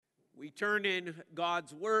We turn in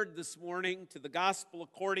God's Word this morning to the Gospel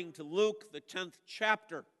according to Luke, the 10th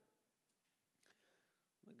chapter.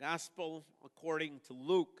 The Gospel according to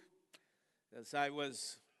Luke. As I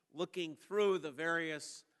was looking through the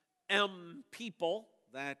various people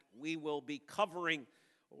that we will be covering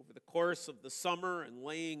over the course of the summer and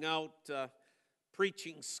laying out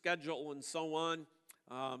preaching schedule and so on,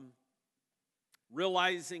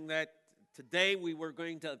 realizing that today we were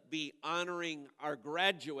going to be honoring our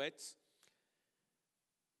graduates.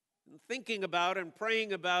 And thinking about and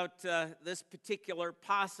praying about this particular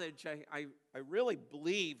passage, I really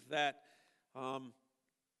believe that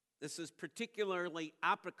this is particularly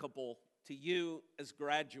applicable to you as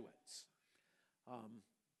graduates.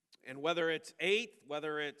 And whether it's 8th,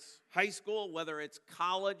 whether it's high school, whether it's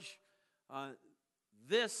college,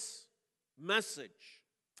 this message,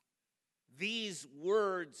 these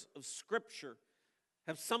words of Scripture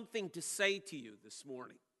have something to say to you this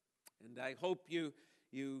morning. And I hope you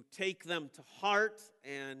take them to heart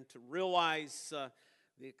and to realize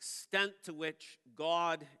the extent to which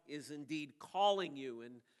God is indeed calling you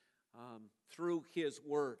and through His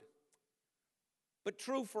Word. But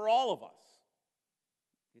true for all of us.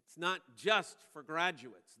 It's not just for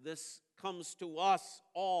graduates. This comes to us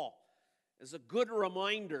all as a good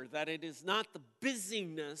reminder that it is not the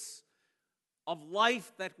busyness of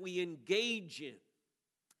life that we engage in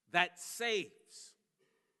that saves.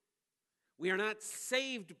 We are not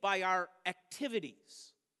saved by our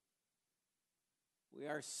activities. We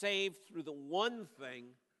are saved through the one thing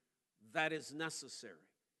that is necessary.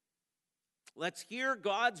 Let's hear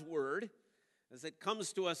God's word as it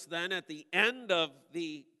comes to us then at the end of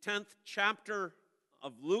the 10th chapter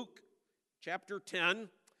of Luke, chapter 10.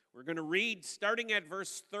 We're going to read starting at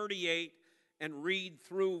verse 38 and read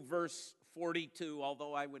through verse 42,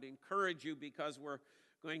 although I would encourage you, because we're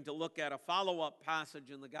going to look at a follow-up passage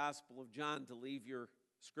in the Gospel of John, to leave your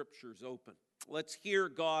scriptures open. Let's hear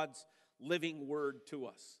God's living word to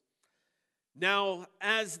us. Now,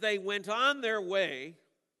 as they went on their way,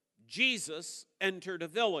 Jesus entered a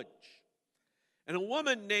village, and a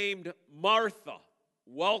woman named Martha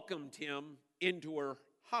welcomed him into her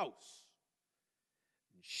house.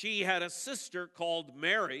 She had a sister called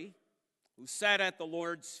Mary, who sat at the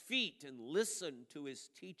Lord's feet and listened to his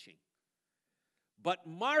teaching. But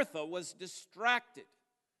Martha was distracted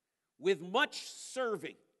with much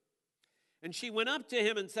serving. And she went up to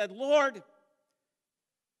him and said, "Lord,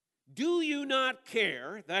 do you not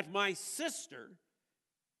care that my sister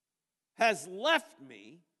has left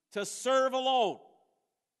me to serve alone?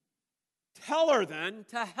 Tell her then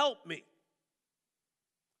to help me."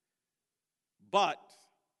 But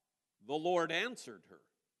the Lord answered her,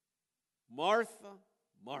 "Martha,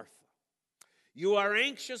 Martha, you are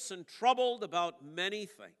anxious and troubled about many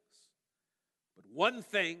things, but one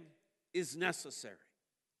thing is necessary.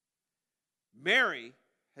 Mary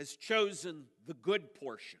has chosen the good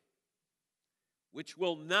portion, which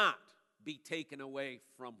will not be taken away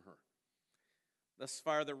from her." Thus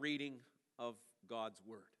far, the reading of God's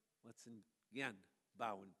word. Let's again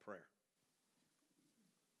bow in prayer.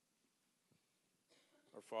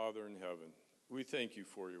 Our Father in heaven, we thank you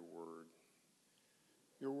for your word.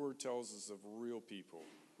 Your word tells us of real people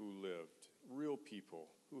who lived, real people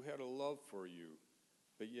who had a love for you,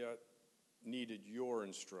 but yet needed your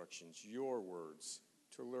instructions, your words,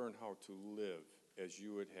 to learn how to live as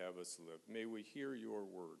you would have us live. May we hear your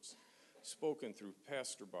words spoken through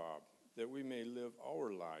Pastor Bob, that we may live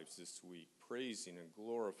our lives this week, praising and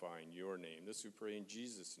glorifying your name. This we pray in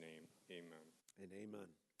Jesus' name. Amen. And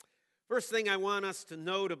amen. First thing I want us to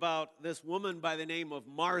note about this woman by the name of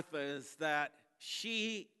Martha is that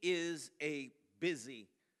she is a busy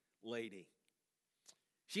lady.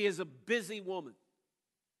 She is a busy woman.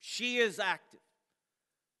 She is active.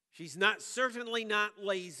 She's certainly not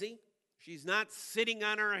lazy. She's not sitting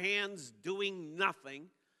on her hands doing nothing.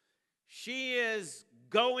 She is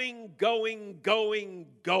going. I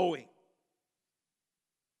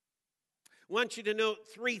want you to note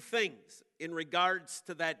 3 things in regards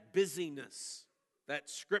to that busyness that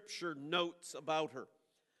Scripture notes about her.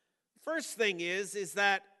 First thing is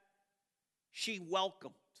that she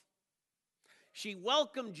welcomed. She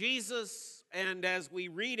welcomed Jesus, and as we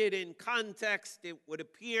read it in context, it would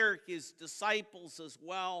appear his disciples as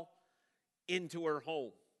well, into her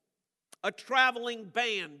home. A traveling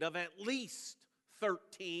band of at least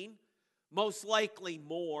 13, most likely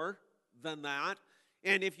more than that.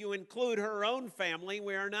 And if you include her own family,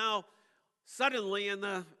 we are now suddenly in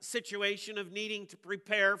the situation of needing to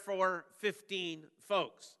prepare for 15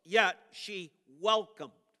 folks. Yet she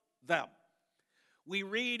welcomed them. We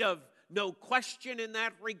read of no question in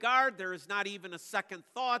that regard. There is not even a second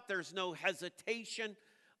thought. There's no hesitation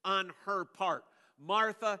on her part.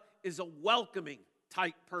 Martha is a welcoming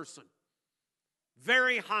type person,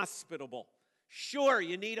 very hospitable. Sure,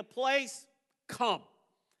 you need a place? Come.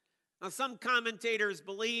 Now, some commentators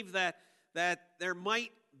believe that there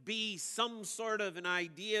might be some sort of an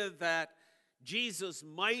idea that Jesus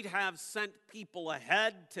might have sent people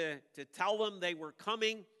ahead to tell them they were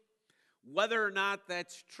coming. Whether or not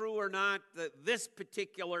that's true or not, this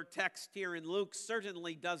particular text here in Luke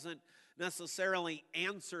certainly doesn't necessarily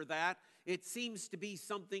answer that. It seems to be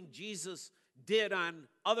something Jesus did on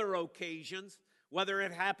other occasions. Whether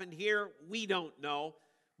it happened here, we don't know.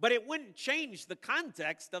 But it wouldn't change the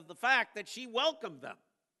context of the fact that she welcomed them.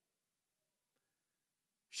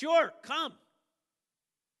 Sure, come.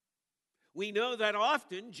 We know that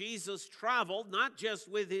often Jesus traveled not just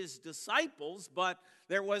with his disciples, but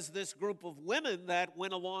there was this group of women that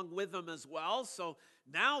went along with him as well. So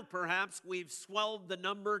now perhaps we've swelled the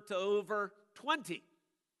number to over 20.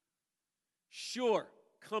 Sure,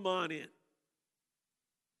 come on in.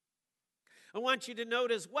 I want you to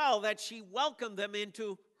note as well that she welcomed them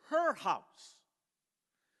into her house.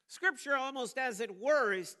 Scripture almost as it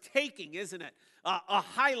were is taking, isn't it, a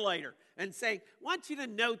highlighter and saying, I want you to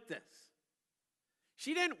note this.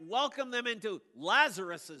 She didn't welcome them into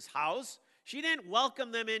Lazarus's house. She didn't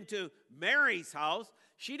welcome them into Mary's house.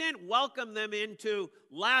 She didn't welcome them into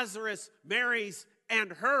Lazarus, Mary's,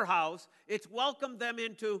 and her house. It's welcomed them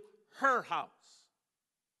into her house.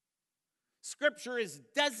 Scripture is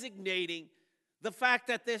designating the fact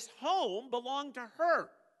that this home belonged to her,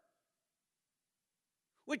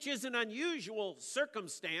 which is an unusual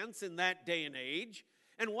circumstance in that day and age.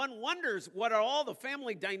 And one wonders what all the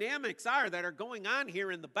family dynamics are that are going on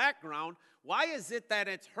here in the background. Why is it that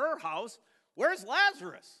it's her house? Where's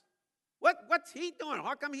Lazarus? What's he doing?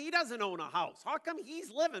 How come he doesn't own a house? How come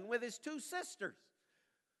he's living with his two sisters?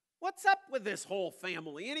 What's up with this whole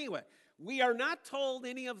family anyway? We are not told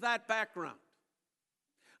any of that background.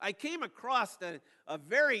 I came across a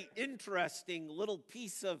very interesting little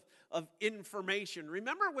piece of information.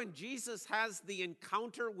 Remember when Jesus has the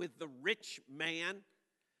encounter with the rich man?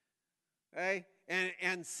 Okay?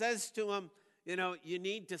 And says to him, you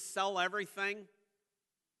need to sell everything,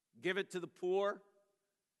 give it to the poor.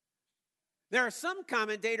 There are some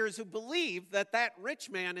commentators who believe that rich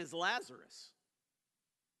man is Lazarus,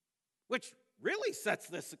 which really sets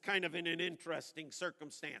this kind of in an interesting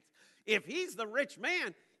circumstance. If he's the rich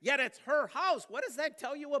man, yet it's her house, what does that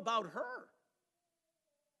tell you about her?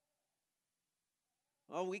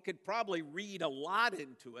 Well, we could probably read a lot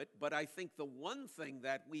into it, but I think the one thing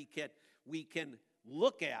that we can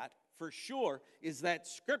look at for sure is that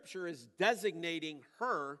Scripture is designating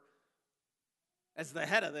her as the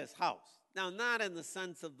head of this house. Now, not in the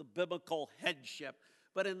sense of the biblical headship,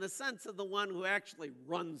 but in the sense of the one who actually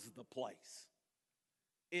runs the place.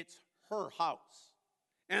 It's her house.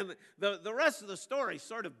 And the rest of the story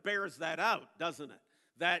sort of bears that out, doesn't it?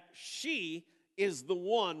 That she is the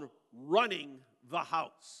one running the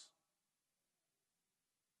house.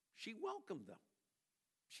 She welcomed them.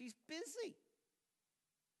 She's busy.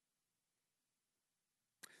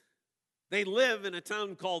 They live in a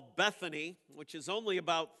town called Bethany, which is only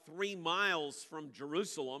about 3 miles from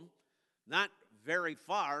Jerusalem. Not very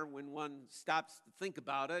far when one stops to think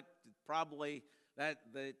about it. Probably that's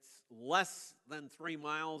less than 3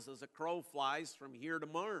 miles as a crow flies from here to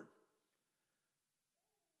Marne.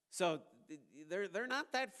 So they're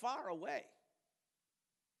not that far away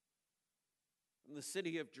from the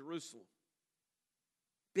city of Jerusalem.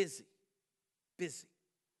 Busy.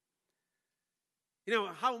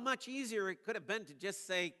 How much easier it could have been to just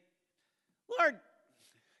say, Lord,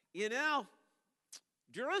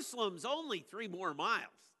 Jerusalem's only 3 more miles.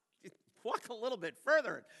 Just walk a little bit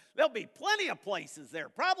further. There'll be plenty of places there,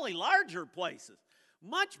 probably larger places.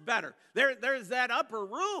 Much better. There's that upper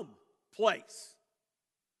room place.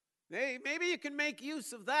 Maybe you can make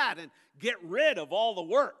use of that and get rid of all the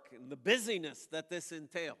work and the busyness that this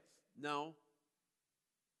entails. No.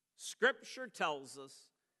 Scripture tells us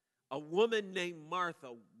a woman named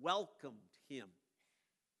Martha welcomed him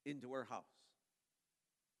into her house.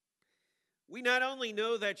 We not only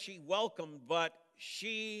know that she welcomed, but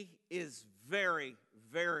she is very,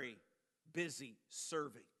 very busy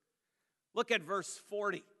serving. Look at verse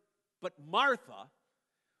 40. But Martha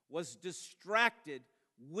was distracted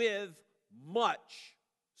with much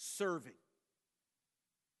serving.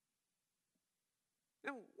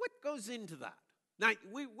 Now, what goes into that? Now,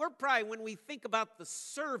 we're probably, when we think about the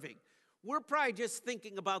serving, we're probably just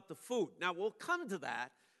thinking about the food. Now, we'll come to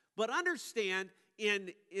that, but understand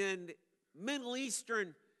in Middle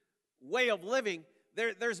Eastern way of living,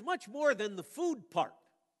 there's much more than the food part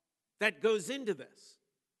that goes into this.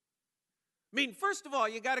 I mean, first of all,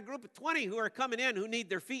 you got a group of 20 who are coming in who need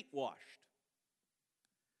their feet washed.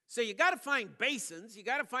 So you got to find basins, you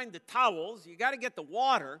got to find the towels, you got to get the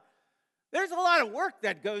water. There's a lot of work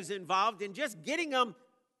that goes involved in just getting them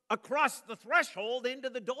across the threshold into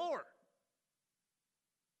the door.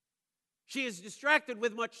 She is distracted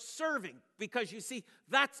with much serving because, you see,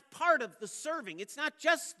 that's part of the serving. It's not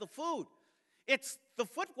just the food. It's the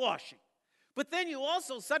foot washing. But then you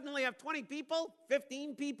also suddenly have 20 people,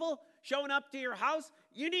 15 people showing up to your house.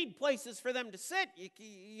 You need places for them to sit.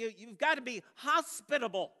 You've got to be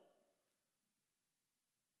hospitable.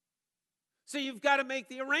 So you've got to make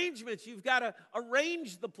the arrangements. You've got to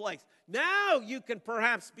arrange the place. Now you can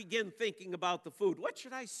perhaps begin thinking about the food. What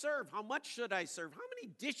should I serve? How much should I serve? How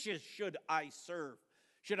many dishes should I serve?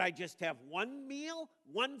 Should I just have one meal,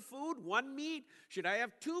 one food, one meat? Should I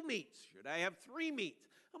have 2 meats? Should I have 3 meats?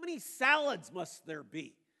 How many salads must there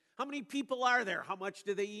be? How many people are there? How much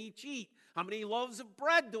do they each eat? How many loaves of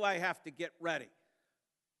bread do I have to get ready?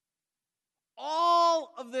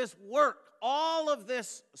 All of this work, all of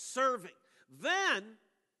this serving. Then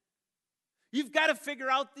you've got to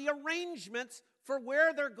figure out the arrangements for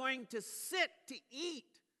where they're going to sit to eat.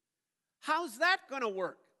 How's that going to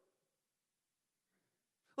work?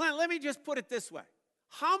 Well, let me just put it this way.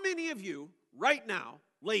 How many of you right now,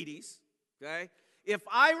 ladies, okay, if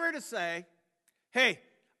I were to say, hey,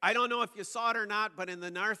 I don't know if you saw it or not, but in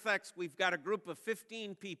the narthex, we've got a group of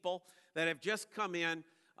 15 people that have just come in.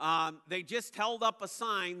 They just held up a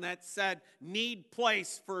sign that said, need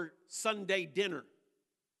place for Sunday dinner.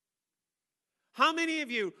 How many of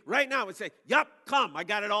you right now would say, yep, come, I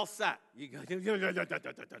got it all set?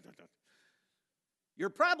 You're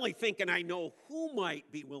probably thinking, I know who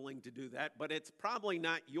might be willing to do that, but it's probably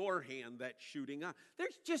not your hand that's shooting up.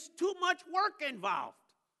 There's just too much work involved.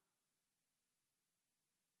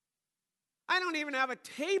 I don't even have a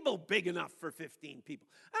table big enough for 15 people.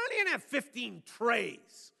 I don't even have 15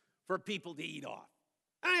 trays for people to eat off.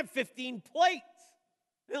 I don't have 15 plates.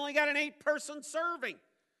 I only got an 8-person serving.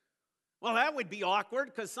 Well, that would be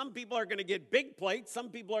awkward because some people are going to get big plates, some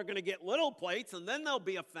people are going to get little plates, and then they'll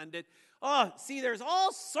be offended. Oh, see, there's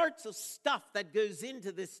all sorts of stuff that goes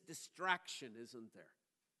into this distraction, isn't there?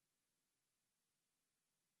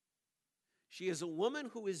 She is a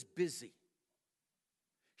woman who is busy.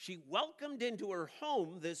 She welcomed into her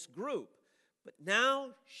home this group, but now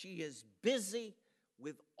she is busy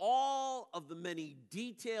with all of the many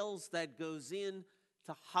details that goes in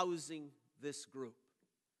to housing this group.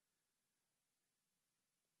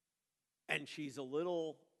 And she's a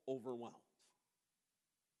little overwhelmed.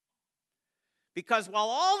 Because while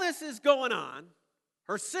all this is going on,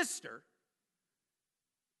 her sister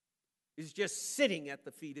is just sitting at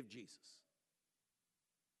the feet of Jesus.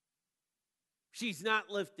 She's not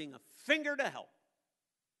lifting a finger to help.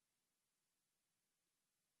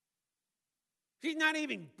 She's not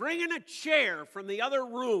even bringing a chair from the other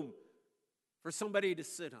room for somebody to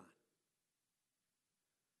sit on.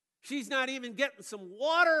 She's not even getting some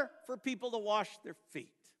water for people to wash their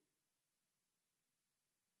feet.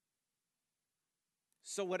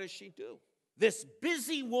 So what does she do? This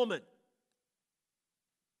busy woman.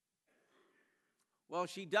 Well,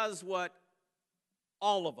 she does what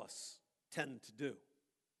all of us tend to do,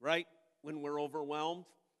 right? When we're overwhelmed,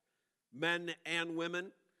 men and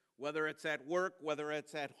women, whether it's at work, whether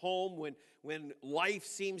it's at home, when life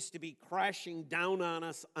seems to be crashing down on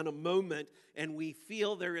us on a moment and we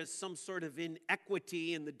feel there is some sort of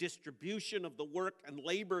inequity in the distribution of the work and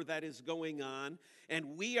labor that is going on,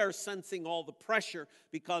 and we are sensing all the pressure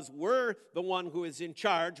because we're the one who is in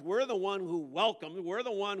charge, we're the one who welcomed, we're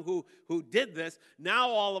the one who did this. Now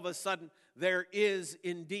all of a sudden there is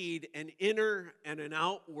indeed an inner and an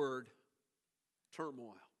outward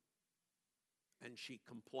turmoil. And she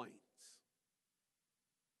complains.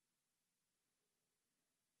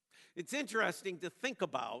 It's interesting to think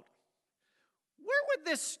about, where would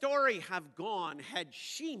this story have gone had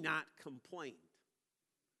she not complained?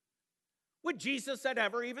 Would Jesus have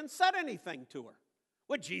ever even said anything to her?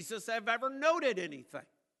 Would Jesus have ever noted anything?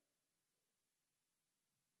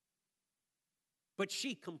 But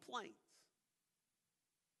she complains.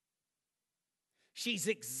 She's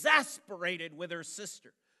exasperated with her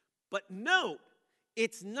sister. But note,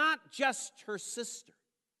 it's not just her sister.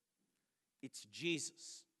 It's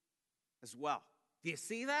Jesus as well. Do you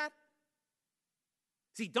see that?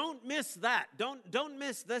 See, don't miss that. Don't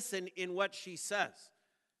miss this in what she says.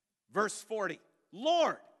 Verse 40,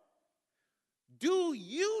 Lord, do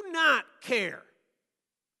you not care?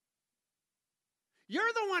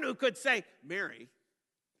 You're the one who could say, Mary,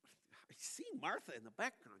 see Martha in the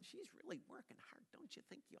background. She's really working hard. Don't you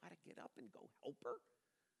think you ought to get up and go help her?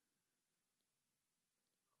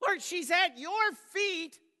 Lord, she's at your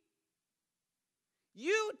feet.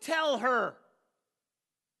 You tell her.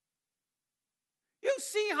 You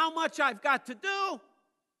see how much I've got to do.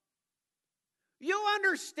 You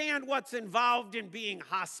understand what's involved in being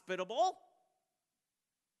hospitable.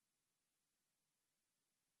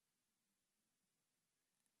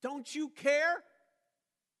 Don't you care?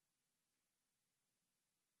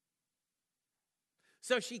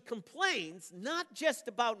 So she complains not just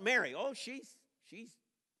about Mary. Oh, she's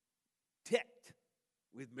ticked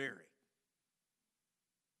with Mary.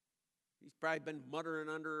 She's probably been muttering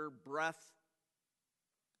under her breath.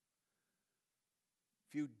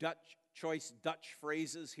 A few choice Dutch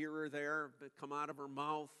phrases here or there that come out of her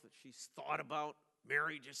mouth that she's thought about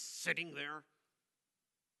Mary just sitting there.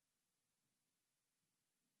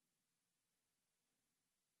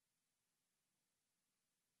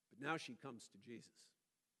 But now she comes to Jesus.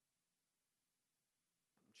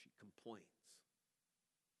 And she complains.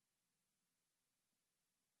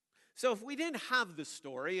 So if we didn't have the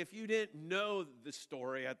story, if you didn't know the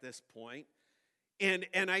story at this point,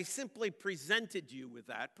 and I simply presented you with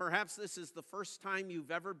that, perhaps this is the first time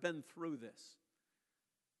you've ever been through this.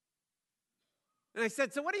 And I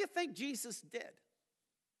said, so what do you think Jesus did?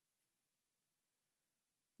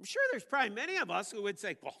 I'm sure there's probably many of us who would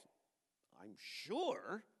say, well, I'm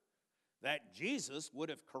sure that Jesus would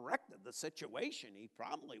have corrected the situation. He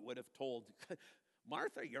probably would have told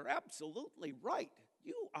Martha, you're absolutely right.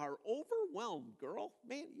 You are overwhelmed, girl.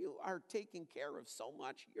 Man, you are taking care of so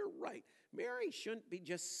much. You're right. Mary shouldn't be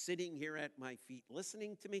just sitting here at my feet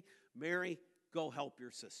listening to me. Mary, go help your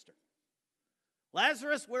sister.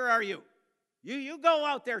 Lazarus, where are you? You go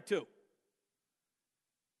out there too.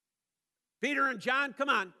 Peter and John, come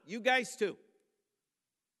on. You guys too.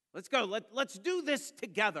 Let's go. Let's do this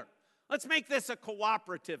together. Let's make this a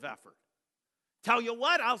cooperative effort. Tell you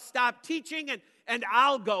what, I'll stop teaching and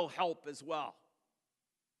I'll go help as well.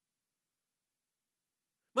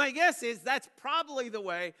 My guess is that's probably the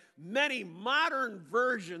way many modern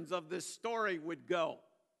versions of this story would go.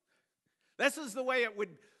 This is the way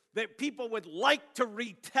that people would like to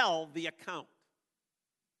retell the account.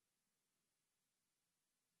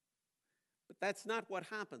 But that's not what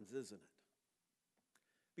happens, isn't it?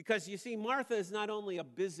 Because you see, Martha is not only a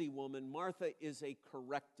busy woman, Martha is a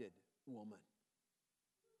corrected woman.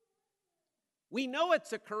 We know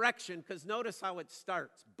it's a correction because notice how it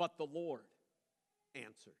starts, but the Lord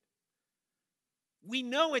answered. We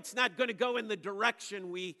know it's not going to go in the direction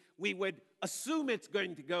we would assume it's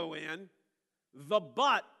going to go in. The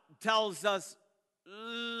but tells us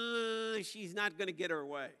she's not going to get her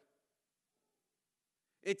way.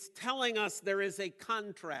 It's telling us there is a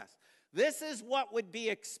contrast. This is what would be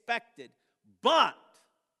expected, but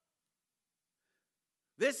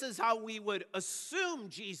this is how we would assume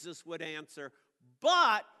Jesus would answer,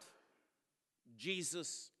 but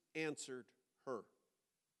Jesus answered her.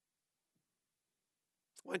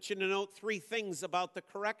 I want you to note three things about the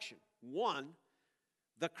correction. One,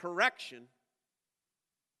 the correction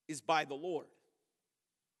is by the Lord.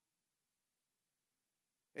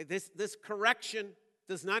 This correction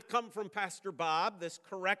does not come from Pastor Bob. This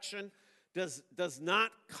correction does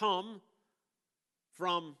not come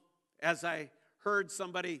from, as I heard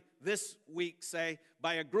somebody this week say,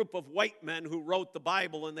 by a group of white men who wrote the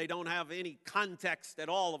Bible and they don't have any context at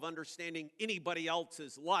all of understanding anybody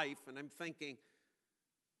else's life. And I'm thinking,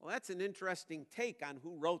 well, that's an interesting take on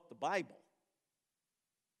who wrote the Bible,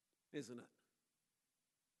 isn't it?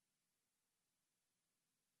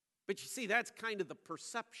 But you see, that's kind of the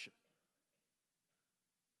perception.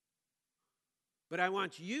 But I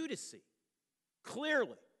want you to see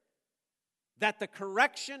clearly that the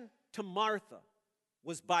correction to Martha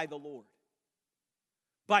was by the Lord,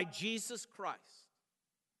 by Jesus Christ,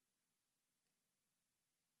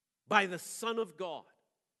 by the Son of God,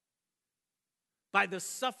 by the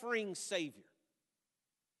suffering Savior,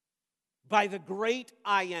 by the great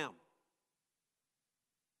I Am.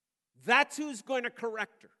 That's who's going to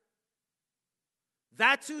correct her.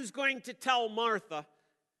 That's who's going to tell Martha,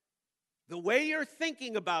 the way you're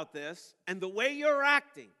thinking about this and the way you're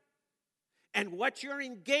acting and what you're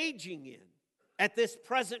engaging in at this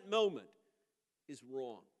present moment is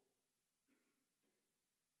wrong.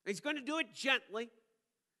 He's going to do it gently.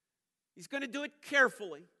 He's going to do it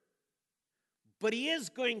carefully. But he is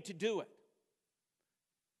going to do it.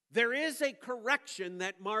 There is a correction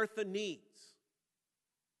that Martha needs.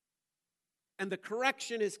 And the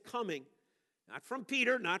correction is coming not from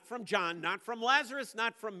Peter, not from John, not from Lazarus,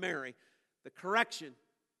 not from Mary. The correction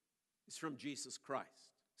is from Jesus Christ.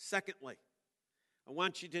 Secondly, I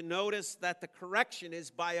want you to notice that the correction is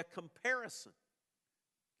by a comparison.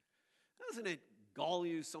 Doesn't it gall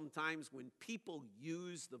you sometimes when people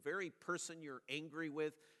use the very person you're angry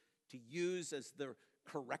with to use as their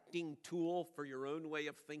correcting tool for your own way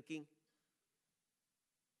of thinking?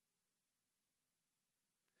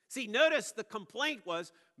 See, notice the complaint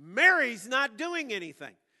was, Mary's not doing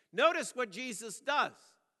anything. Notice what Jesus does.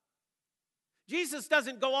 Jesus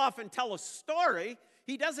doesn't go off and tell a story.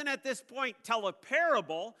 He doesn't at this point tell a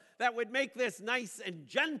parable that would make this nice and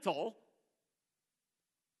gentle.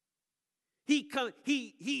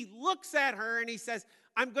 He looks at her and he says,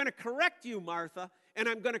 I'm going to correct you, Martha, and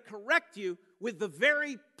I'm going to correct you with the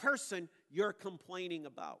very person you're complaining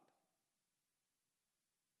about.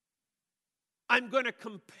 I'm going to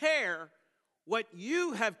compare what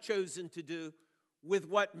you have chosen to do with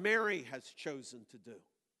what Mary has chosen to do.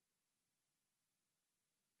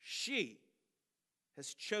 She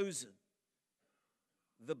has chosen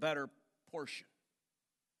the better portion.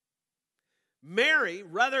 Mary,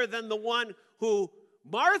 rather than the one who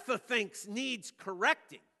Martha thinks needs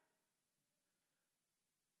correcting,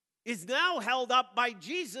 is now held up by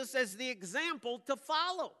Jesus as the example to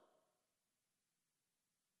follow.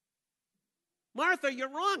 Martha, you're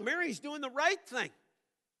wrong. Mary's doing the right thing.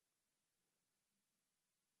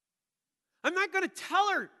 I'm not going to tell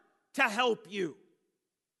her to help you.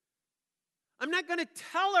 I'm not going to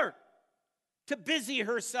tell her to busy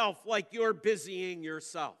herself like you're busying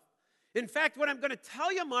yourself. In fact, what I'm going to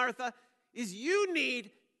tell you, Martha, is you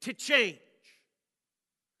need to change.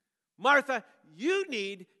 Martha, you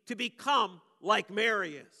need to become like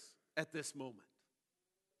Mary is at this moment.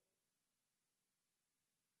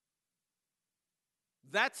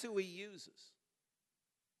 That's who he uses.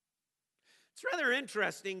 It's rather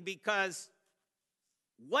interesting because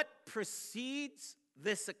what precedes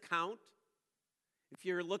this account, if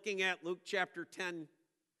you're looking at Luke chapter 10,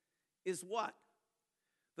 is what?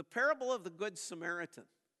 The parable of the Good Samaritan.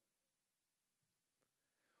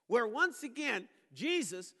 Where once again,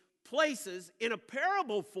 Jesus places in a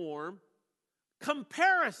parable form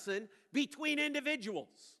comparison between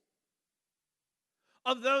individuals.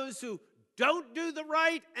 Of those who don't do the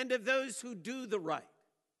right and of those who do the right.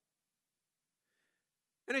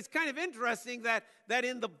 And it's kind of interesting that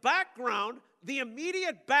in the background, the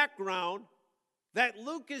immediate background that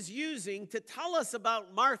Luke is using to tell us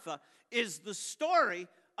about Martha is the story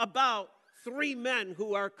about three men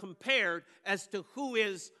who are compared as to who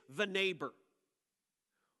is the neighbor.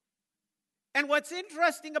 And what's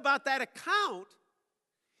interesting about that account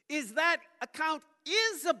is that account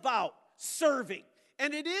is about serving,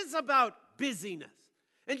 and it is about busyness.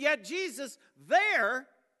 And yet Jesus there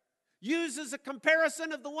uses a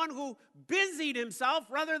comparison of the one who busied himself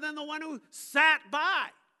rather than the one who sat by.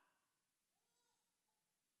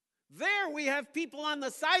 There we have people on the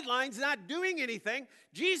sidelines not doing anything.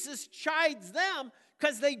 Jesus chides them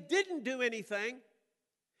because they didn't do anything.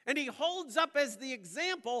 And he holds up as the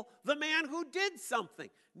example the man who did something.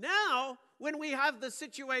 Now, when we have the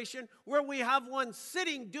situation where we have one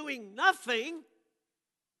sitting doing nothing,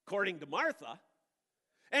 according to Martha,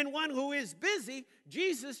 and one who is busy,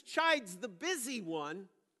 Jesus chides the busy one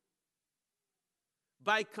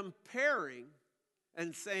by comparing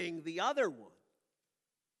and saying the other one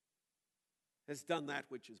has done that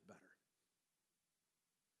which is better.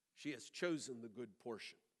 She has chosen the good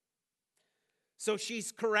portion. So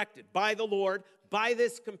she's corrected by the Lord, by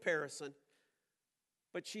this comparison,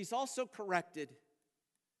 but she's also corrected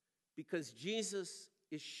because Jesus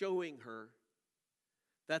is showing her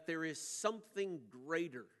that there is something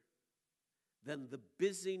greater than the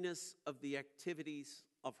busyness of the activities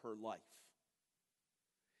of her life.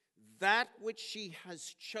 That which she has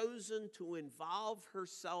chosen to involve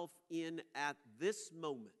herself in at this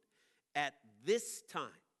moment, at this time,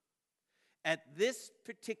 at this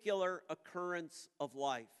particular occurrence of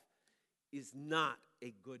life, is not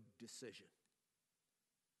a good decision.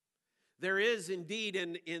 There is indeed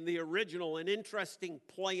in the original an interesting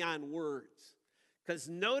play on words. Because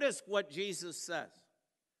notice what Jesus says.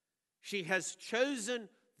 She has chosen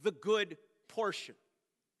the good portion.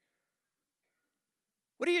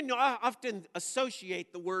 What do you often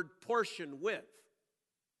associate the word portion with?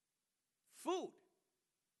 Food.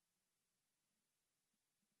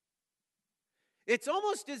 It's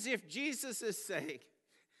almost as if Jesus is saying,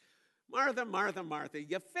 Martha, Martha, Martha,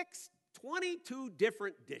 you fixed 22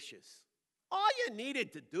 different dishes. All you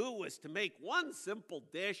needed to do was to make one simple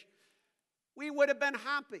dish. We would have been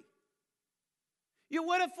happy. You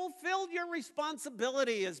would have fulfilled your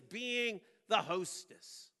responsibility as being the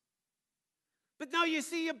hostess. But now you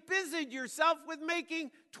see you busied yourself with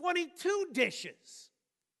making 22 dishes.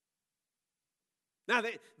 Now,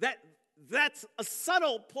 that's a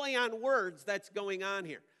subtle play on words that's going on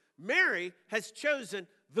here. Mary has chosen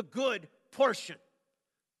the good portion.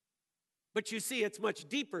 But you see, it's much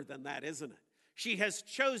deeper than that, isn't it? She has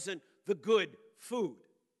chosen the good food.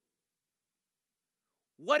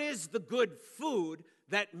 What is the good food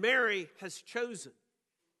that Mary has chosen?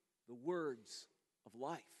 The words of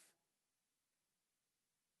life.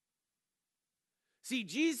 See,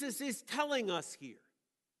 Jesus is telling us here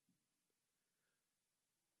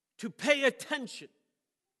to pay attention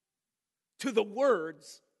to the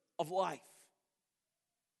words of life,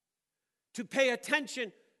 to pay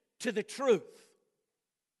attention to the truth,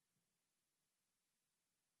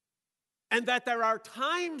 and that there are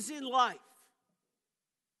times in life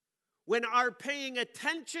when our paying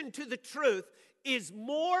attention to the truth is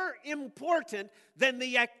more important than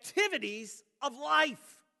the activities of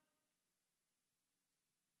life.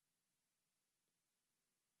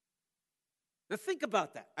 Now think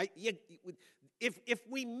about that. If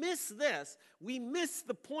we miss this, we miss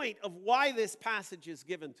the point of why this passage is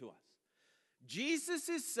given to us. Jesus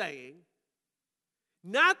is saying,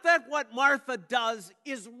 not that what Martha does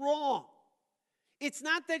is wrong. It's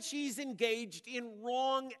not that she's engaged in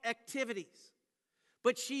wrong activities,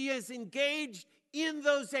 but she is engaged in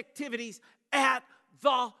those activities at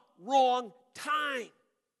the wrong time.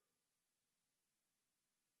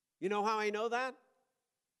 You know how I know that?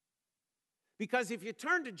 Because if you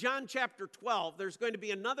turn to John chapter 12, there's going to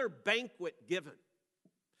be another banquet given.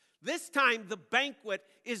 This time, the banquet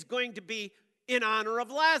is going to be in honor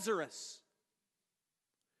of Lazarus.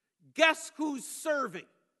 Guess who's serving?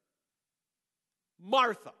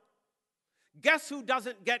 Martha. Guess who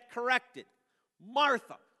doesn't get corrected?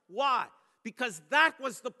 Martha. Why? Because that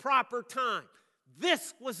was the proper time.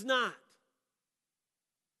 This was not.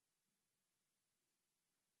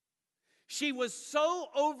 She was so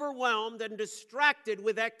overwhelmed and distracted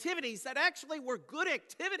with activities that actually were good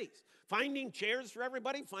activities. Finding chairs for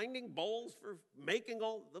everybody, finding bowls for making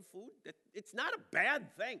all the food. It's not a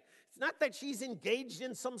bad thing. It's not that she's engaged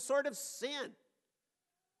in some sort of sin.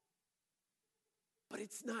 But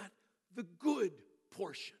it's not the good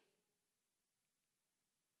portion.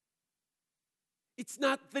 It's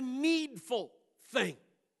not the needful thing.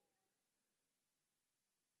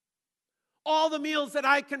 All the meals that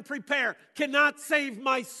I can prepare cannot save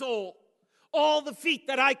my soul. All the feet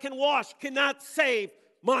that I can wash cannot save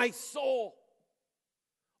my soul.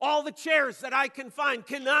 All the chairs that I can find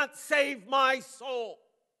cannot save my soul.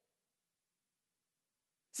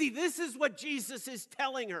 See, this is what Jesus is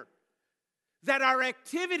telling her, that our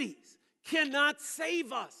activities cannot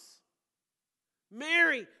save us.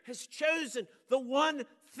 Mary has chosen the one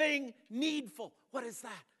thing needful. What is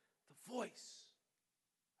that? The voice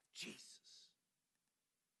of Jesus.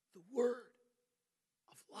 The word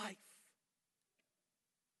of life.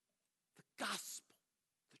 The gospel,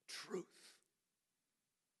 the truth.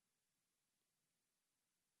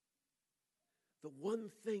 The one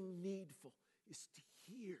thing needful is to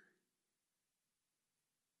hear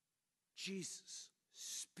Jesus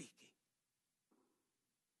speaking.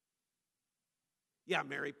 Yeah,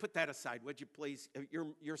 Mary, put that aside, would you please?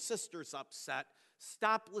 Your sister's upset.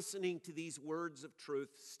 Stop listening to these words of truth.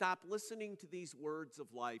 Stop listening to these words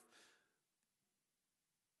of life.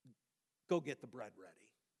 Go get the bread ready.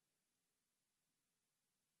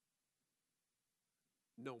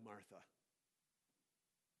 No, Martha.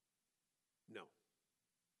 No.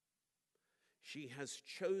 She has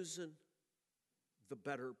chosen the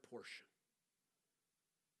better portion.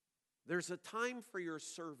 There's a time for your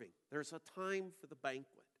serving. There's a time for the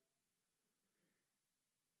banquet.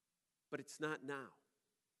 But it's not now.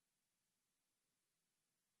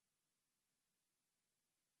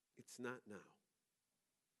 It's not now.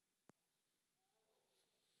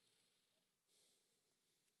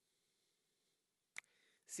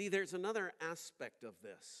 See, there's another aspect of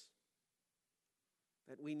this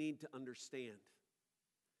that we need to understand.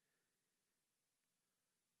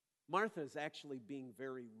 Martha is actually being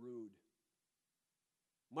very rude.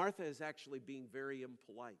 Martha is actually being very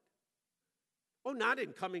impolite. Oh, not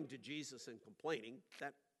in coming to Jesus and complaining.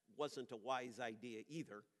 That wasn't a wise idea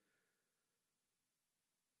either.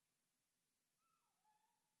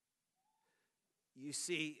 You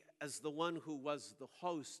see, as the one who was the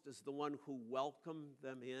host, as the one who welcomed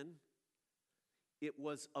them in, it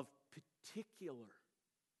was of particular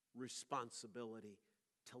responsibility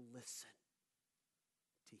to listen,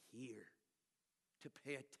 to hear, to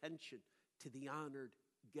pay attention to the honored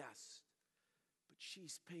guest. But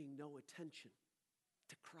she's paying no attention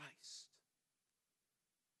to Christ.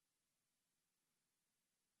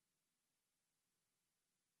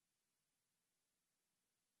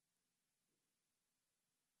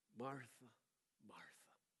 Martha,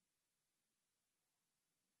 Martha.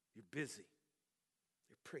 You're busy.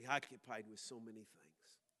 You're preoccupied with so many things.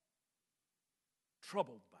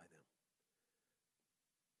 Troubled by them.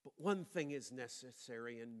 But one thing is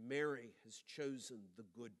necessary, and Mary has chosen the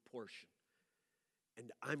good portion.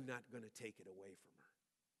 And I'm not going to take it away from her.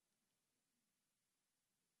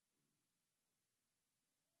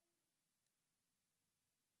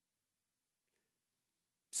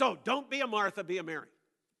 So don't be a Martha, be a Mary.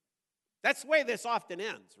 That's the way this often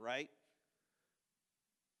ends, right?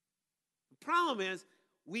 The problem is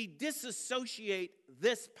we disassociate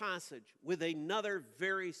this passage with another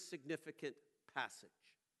very significant passage.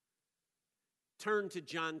 Turn to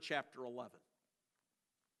John chapter 11.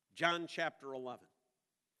 John chapter 11.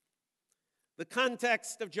 The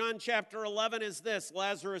context of John chapter 11 is this: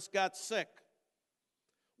 Lazarus got sick.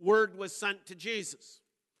 Word was sent to Jesus.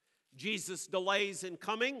 Jesus delays in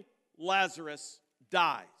coming. Lazarus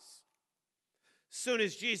dies. Soon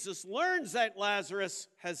as Jesus learns that Lazarus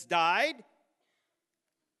has died,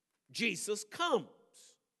 Jesus comes.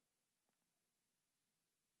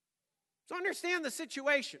 So understand the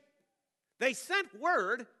situation. They sent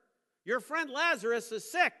word, your friend Lazarus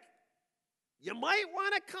is sick. You might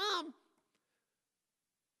want to come.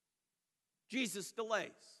 Jesus delays.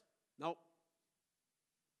 Nope.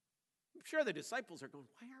 I'm sure the disciples are going,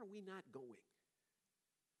 why are we not going?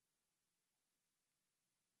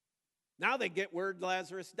 Now they get word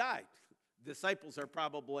Lazarus died. Disciples are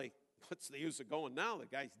probably, what's the use of going now? The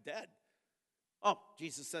guy's dead. Oh,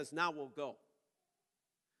 Jesus says, now we'll go.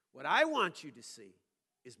 What I want you to see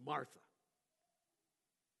is Martha.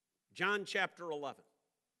 John chapter 11.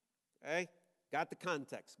 Okay? Got the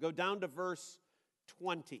context. Go down to verse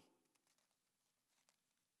 20.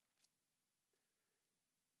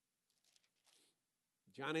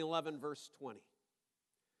 John 11, verse 20.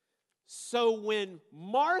 So when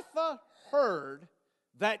Martha heard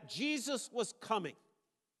that Jesus was coming.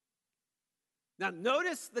 Now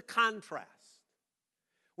notice the contrast.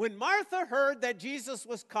 When Martha heard that Jesus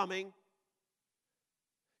was coming,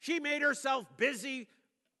 she made herself busy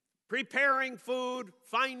preparing food,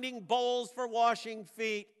 finding bowls for washing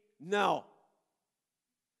feet. No.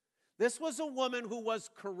 This was a woman who was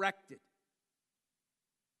corrected.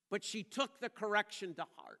 But she took the correction to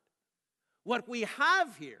heart. What we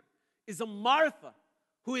have here is a Martha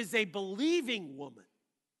who is a believing woman.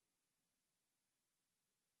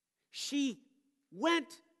 She went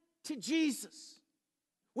to Jesus.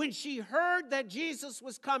 When she heard that Jesus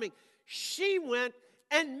was coming, she went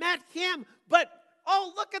and met him. But,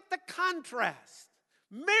 oh, look at the contrast.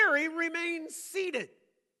 Mary remained seated.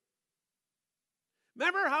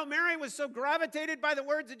 Remember how Mary was so gravitated by the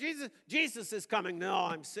words of Jesus? Jesus is coming. No,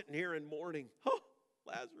 I'm sitting here in mourning. Oh,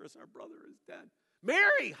 Lazarus, our brother, is dead.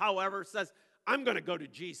 Mary, however, says, I'm going to go to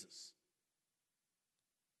Jesus.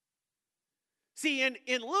 See,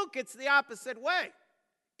 in Luke, it's the opposite way.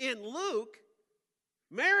 In Luke,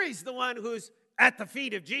 Mary's the one who's at the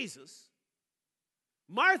feet of Jesus.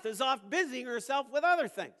 Martha's off busying herself with other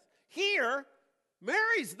things. Here,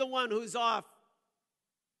 Mary's the one who's off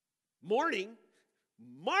mourning.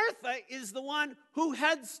 Martha is the one who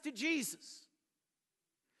heads to Jesus.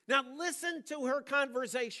 Now listen to her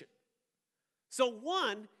conversation. So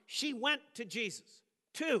 1, she went to Jesus.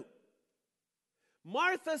 2,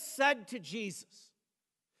 Martha said to Jesus,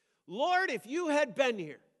 Lord, if you had been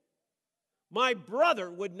here, my brother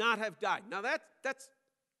would not have died. Now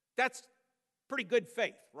that's pretty good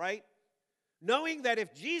faith, right? Knowing that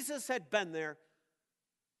if Jesus had been there,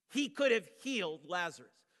 he could have healed Lazarus.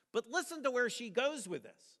 But listen to where she goes with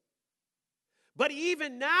this. But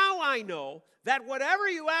even now I know that whatever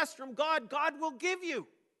you ask from God, God will give you.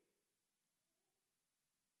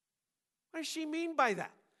 What does she mean by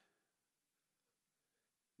that?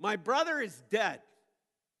 My brother is dead.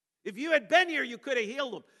 If you had been here, you could have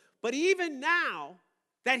healed him. But even now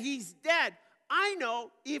that he's dead, I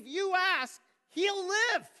know if you ask, he'll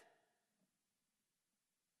live.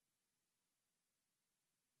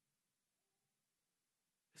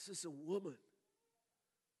 This is a woman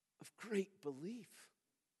of great belief.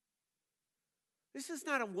 This is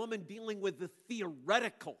not a woman dealing with the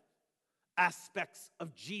theoretical aspects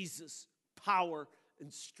of Jesus' power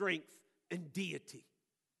and strength and deity.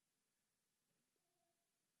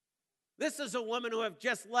 This is a woman who have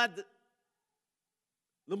just led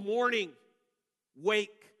the morning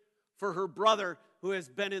wake for her brother who has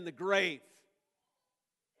been in the grave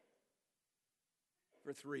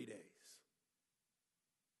for 3 days.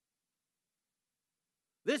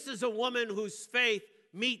 This is a woman whose faith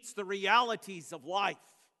meets the realities of life.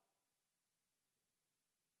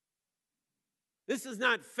 This is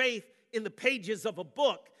not faith in the pages of a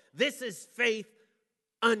book. This is faith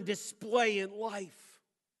on display in life.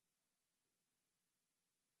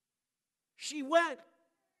 She went.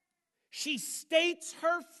 She states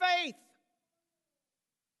her faith.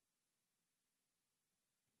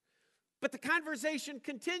 But the conversation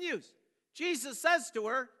continues. Jesus says to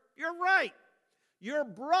her, "You're right. Your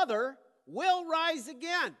brother will rise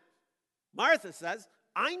again." Martha says,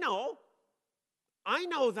 I know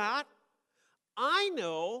that. I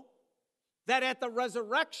know that at the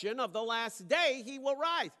resurrection of the last day he will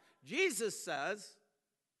rise. Jesus says,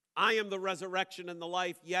 I am the resurrection and the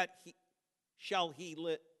life, yet shall he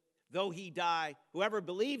live. Though he die, whoever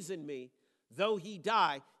believes in me, though he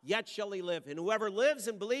die, yet shall he live. And whoever lives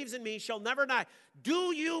and believes in me shall never die.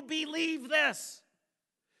 Do you believe this?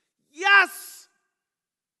 Yes.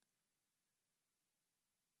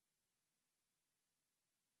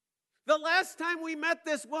 The last time we met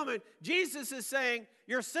this woman, Jesus is saying,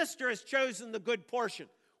 your sister has chosen the good portion.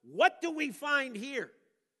 What do we find here?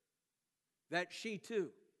 That she too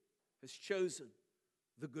has chosen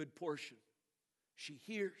the good portion. She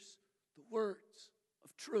hears the words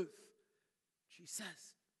of truth. She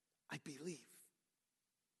says, I believe.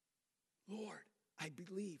 Lord, I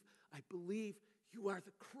believe. I believe you are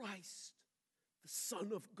the Christ, the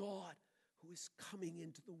Son of God, who is coming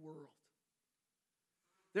into the world.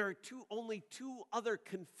 There are only two other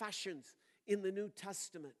confessions in the New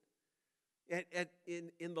Testament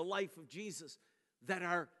in the life of Jesus that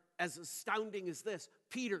are as astounding as this.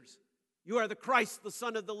 Peter's, you are the Christ, the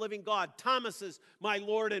Son of the living God. Thomas's, my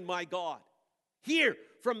Lord and my God. Here,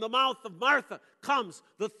 from the mouth of Martha, comes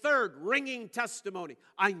the third ringing testimony.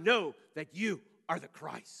 I know that you are the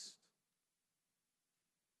Christ.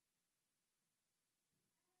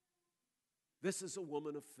 This is a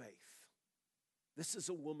woman of faith. This is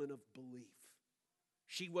a woman of belief.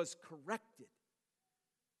 She was corrected.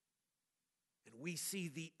 And we see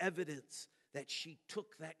the evidence that she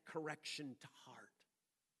took that correction to heart.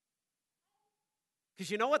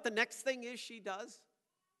 Because you know what the next thing is she does?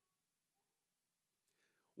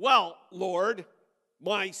 Well, Lord,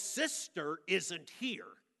 my sister isn't here.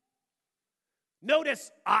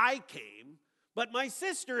 Notice I came, but my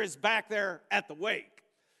sister is back there at the wake.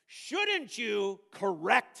 Shouldn't you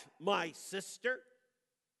correct my sister?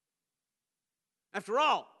 After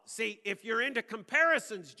all, see, if you're into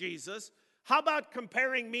comparisons, Jesus, how about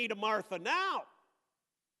comparing me to Martha now?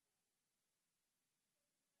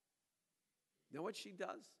 You know what she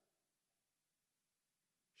does?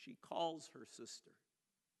 She calls her sister.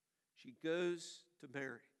 She goes to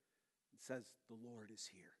Mary and says, the Lord is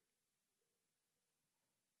here.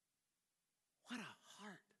 What a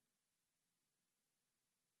heart.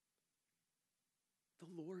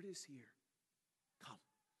 The Lord is here. Come.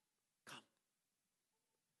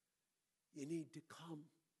 You need to come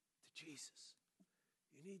to Jesus.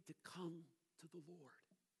 You need to come to the Lord.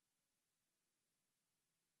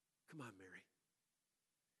 Come on, Mary.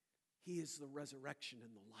 He is the resurrection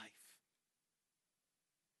and the life.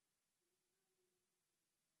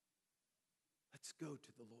 Let's go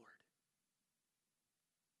to the Lord.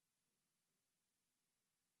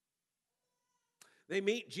 They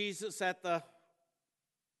meet Jesus at the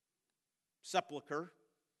sepulcher.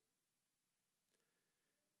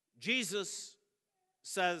 Jesus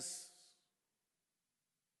says,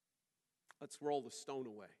 let's roll the stone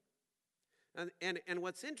away. And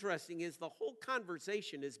what's interesting is the whole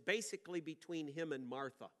conversation is basically between him and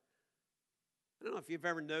Martha. I don't know if you've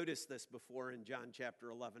ever noticed this before in John chapter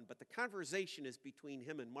 11, but the conversation is between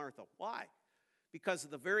him and Martha. Why? Because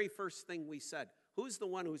of the very first thing we said. Who's the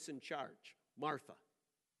one who's in charge? Martha.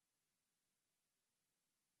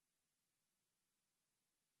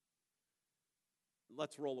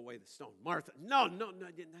 Let's roll away the stone. Martha, no.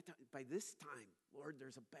 By this time, Lord,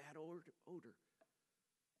 there's a bad odor.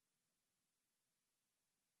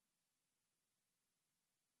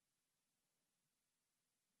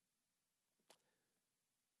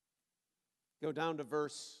 Go down to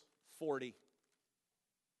verse 40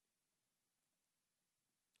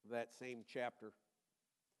 of that same chapter.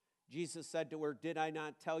 Jesus said to her, did I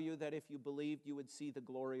not tell you that if you believed, you would see the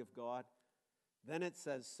glory of God? Then it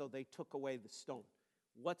says, so they took away the stone.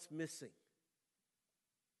 What's missing?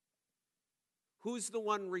 Who's the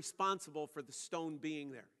one responsible for the stone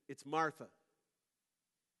being there? It's Martha.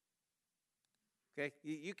 Okay,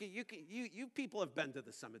 you people have been to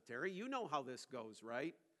the cemetery. You know how this goes,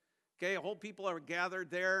 right? Okay, whole people are gathered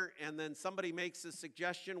there, and then somebody makes a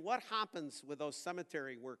suggestion. What happens with those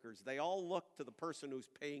cemetery workers? They all look to the person who's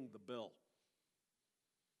paying the bill.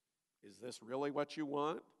 Is this really what you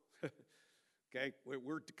want? Okay,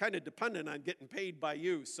 we're kind of dependent on getting paid by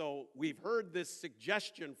you. So we've heard this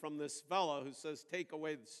suggestion from this fellow who says, take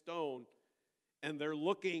away the stone. And they're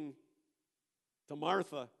looking to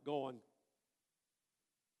Martha going,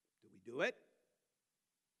 do we do it?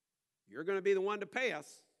 You're going to be the one to pay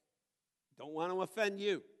us. Don't want to offend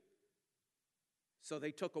you. So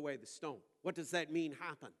they took away the stone. What does that mean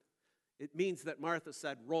happened? It means that Martha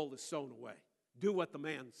said, roll the stone away. Do what the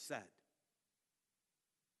man said.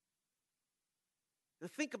 Now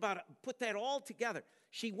think about it. Put that all together.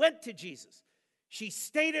 She went to Jesus. She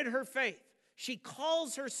stated her faith. She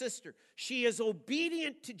calls her sister. She is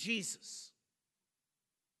obedient to Jesus.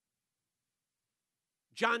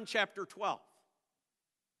 John chapter 12.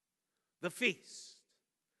 The feast.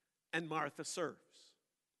 And Martha serves.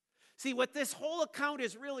 See, what this whole account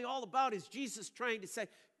is really all about is Jesus trying to say,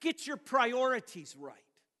 get your priorities right.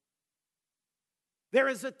 There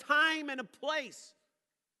is a time and a place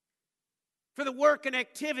for the work and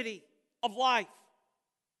activity of life.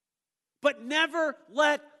 But never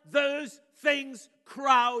let those things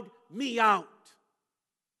crowd me out.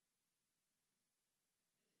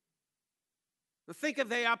 Now think of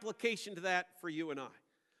the application to that for you and I.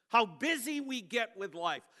 How busy we get with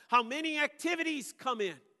life. How many activities come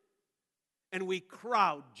in. And we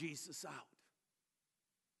crowd Jesus out.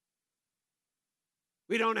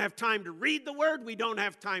 We don't have time to read the Word. We don't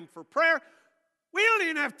have time for prayer. We don't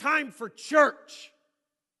even have time for church.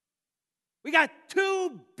 We got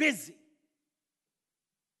too busy.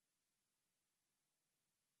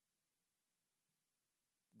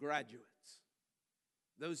 Graduates,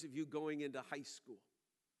 those of you going into high school,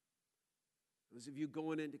 those of you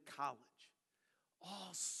going into college, all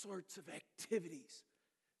sorts of activities,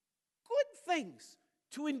 good things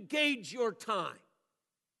to engage your time.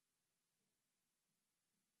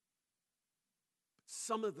 But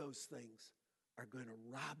some of those things are going to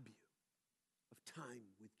rob you of time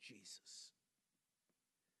with Jesus.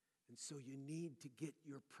 And so you need to get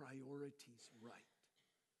your priorities right.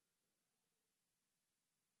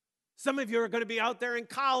 Some of you are going to be out there in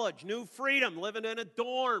college, New Freedom, living in a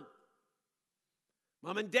dorm.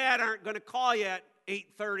 Mom and Dad aren't going to call you at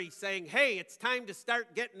 8:30 saying, hey, it's time to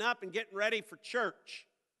start getting up and getting ready for church.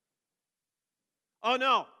 Oh,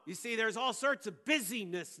 no. You see, there's all sorts of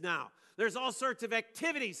busyness now. There's all sorts of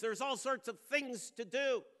activities. There's all sorts of things to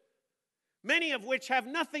do, many of which have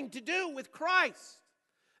nothing to do with Christ.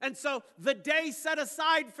 And so the day set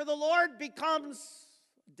aside for the Lord becomes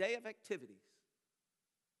a day of activities.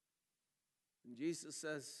 And Jesus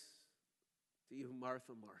says to you,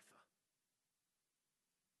 Martha, Martha,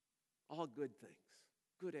 all good things,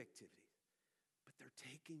 good activities, but they're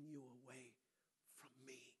taking you away from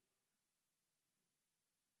me.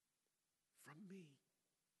 From me.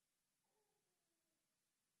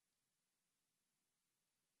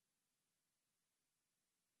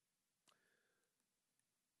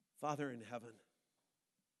 Father in heaven,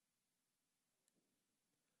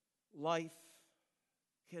 life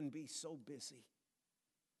can be so busy.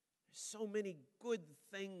 There's so many good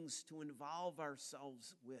things to involve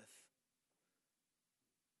ourselves with.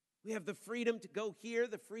 We have the freedom to go here,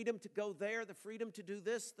 the freedom to go there, the freedom to do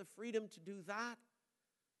this, the freedom to do that.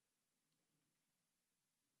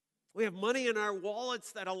 We have money in our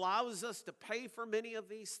wallets that allows us to pay for many of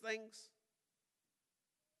these things.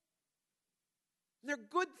 They're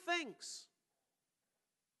good things.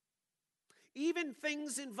 Even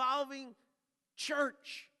things involving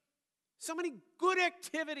church. So many good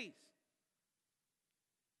activities.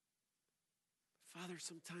 Father,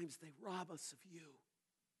 sometimes they rob us of you.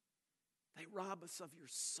 They rob us of your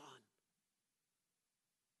Son.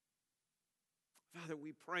 Father,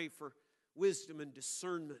 we pray for wisdom and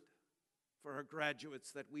discernment for our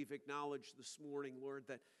graduates that we've acknowledged this morning, Lord,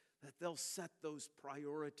 that they'll set those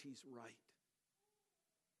priorities right.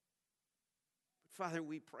 But Father,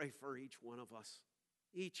 we pray for each one of us,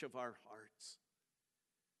 each of our hearts,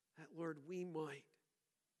 that, Lord, we might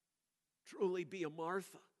truly be a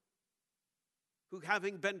Martha who,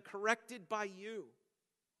 having been corrected by you,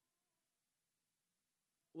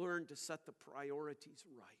 learn to set the priorities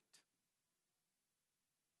right.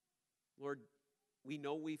 Lord, we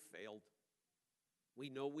know we failed. We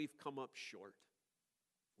know we've come up short.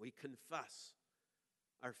 We confess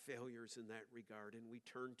our failures in that regard, and we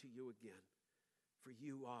turn to you again, for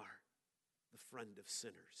you are the friend of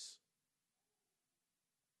sinners.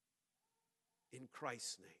 In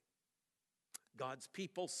Christ's name, God's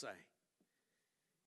people say,